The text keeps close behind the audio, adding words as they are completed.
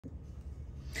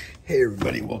Hey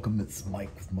everybody, welcome. It's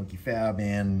Mike with Monkey Fab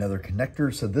and another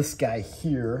connector. So this guy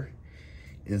here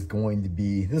is going to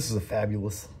be, this is a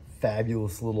fabulous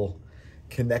little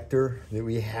connector that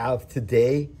we have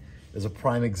today as a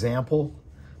prime example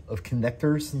of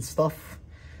connectors and stuff.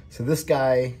 So this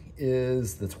guy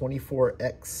is the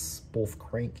 24X, both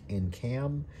crank and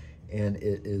cam, and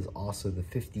it is also the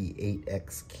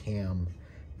 58X cam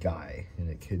guy. And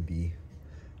it could be,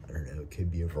 I don't know, it could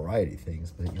be a variety of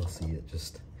things, but you'll see it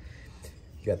just,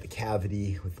 you got the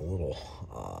cavity with the little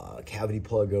cavity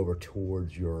plug over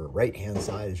towards your right hand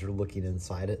side as you're looking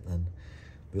inside it. And then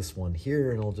this one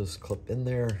here, and it'll just clip in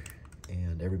there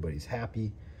and everybody's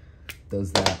happy.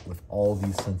 Does that with all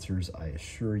these sensors, I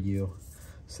assure you.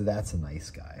 So that's a nice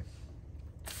guy.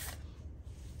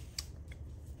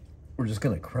 We're just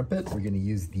gonna crimp it. We're gonna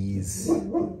use these,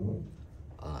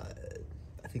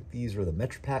 I think these are the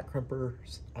Metri-Pack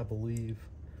crimpers, I believe.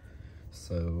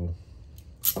 So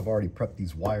I've already prepped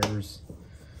these wires.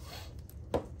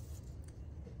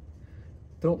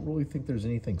 Don't really think there's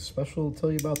anything special to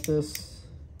tell you about this.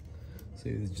 So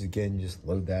again, you just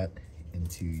load that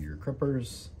into your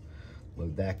crimpers,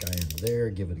 load that guy into there,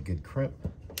 give it a good crimp.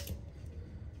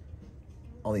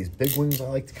 On these big ones, I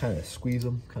like to kind of squeeze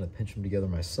them, kind of pinch them together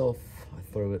myself. I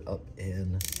throw it up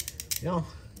in,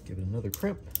 give it another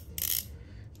crimp.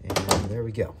 And there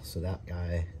we go. So that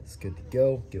guy is good to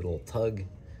go. Give it a little tug.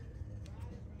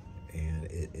 And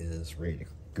it is ready to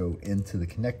go into the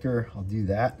connector. I'll do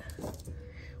that.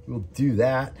 We'll do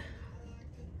that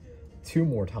 2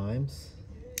 more times.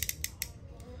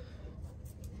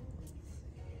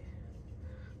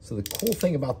 So the cool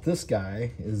thing about this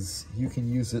guy is you can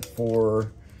use it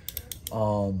for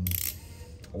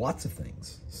lots of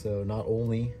things. So not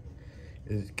only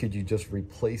could you just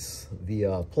replace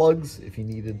the plugs if you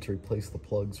needed to replace the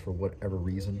plugs for whatever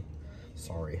reason.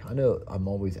 Sorry, I know I'm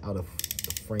always out of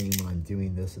the frame when I'm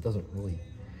doing this. It doesn't really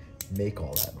make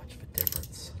all that much of a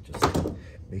difference. Just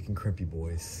making crimpy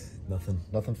boys.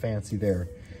 Nothing fancy there.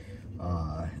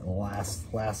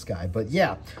 Last guy. But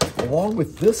yeah, along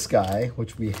with this guy,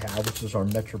 which we have, which is our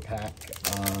Metri-Pack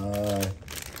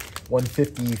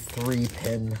 153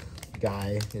 pin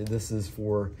guy. This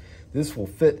will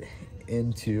fit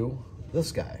into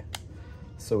this guy.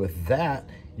 So with that,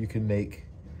 you can make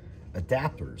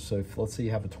adapters. So if, let's say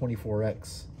you have a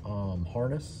 24X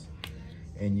harness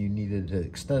and you needed to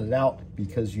extend it out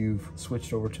because you've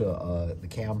switched over to the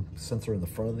cam sensor in the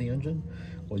front of the engine,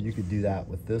 well, you could do that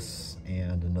with this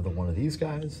and another one of these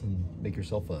guys and make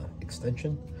yourself an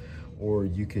extension. Or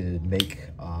you could make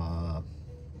an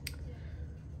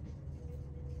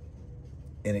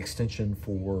extension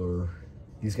for,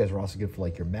 these guys are also good for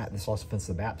like your map. This also fits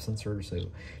the map sensor, so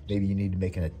maybe you need to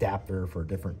make an adapter for a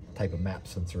different type of map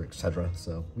sensor, etc.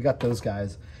 So we got those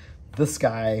guys. This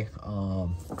guy,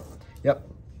 yep,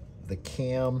 the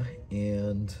cam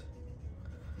and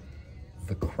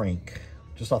the crank,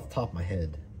 just off the top of my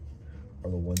head,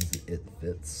 are the ones that it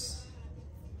fits.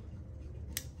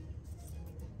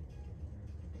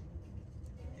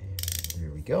 And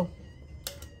there we go.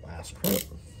 Last crimp.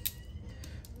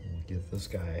 We'll give this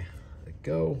guy a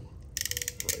go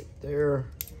right there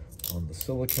on the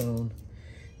silicone.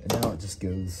 And now it just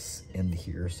goes into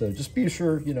here. So just be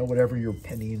sure, whatever you're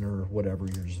pinning or whatever,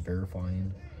 you're just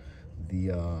verifying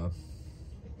the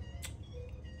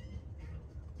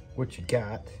what you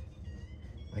got.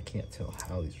 I can't tell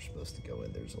how these are supposed to go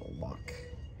in. There's a lock.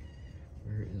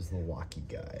 Where is the locky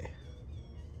guy?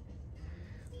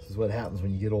 This is what happens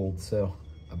when you get old. So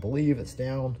I believe it's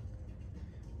down.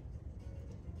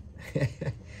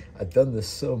 I've done this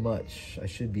so much. I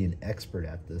should be an expert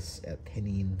at this, at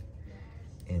pinning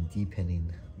and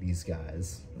depinning these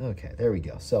guys. Okay, there we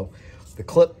go. So the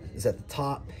clip is at the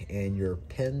top, and your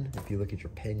pin, if you look at your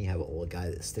pin, you have a little guy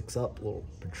that sticks up, a little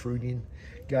protruding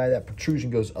guy. That protrusion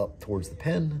goes up towards the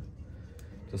pin,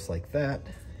 just like that.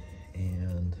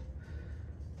 And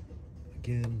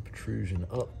again, protrusion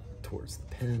up towards the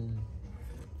pin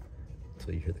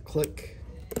until you hear the click,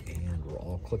 and we're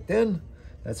all clicked in.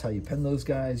 That's how you pin those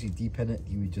guys. You depin it,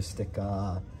 you would just stick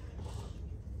your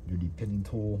depinning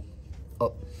tool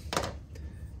up.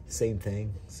 Same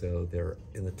thing. So they're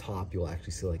in the top, you'll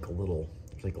actually see like a little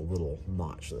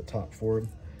notch at the top for them.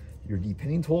 Your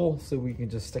depinning tool, so we can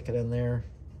just stick it in there.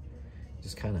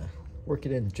 Just kind of work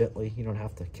it in gently. You don't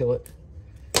have to kill it.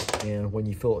 And when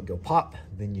you feel it go pop,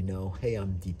 then you know, hey,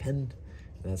 I'm depinned.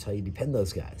 And that's how you depin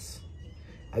those guys.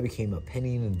 I became a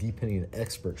pinning and depinning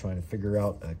expert trying to figure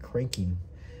out cranking.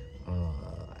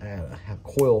 I had a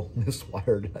coil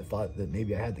miswired. I thought that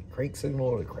maybe I had the crank signal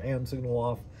or the cram signal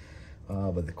off,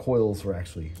 but the coils were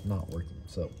actually not working.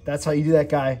 So that's how you do that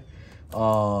guy.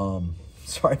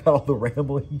 Sorry about all the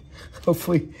rambling.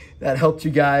 Hopefully that helped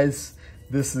you guys.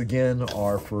 This again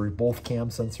are for both cam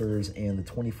sensors and the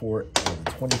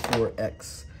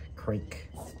 24x crank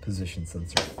position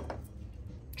sensor.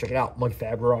 Check it out,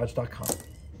 monkeyfabgarage.com.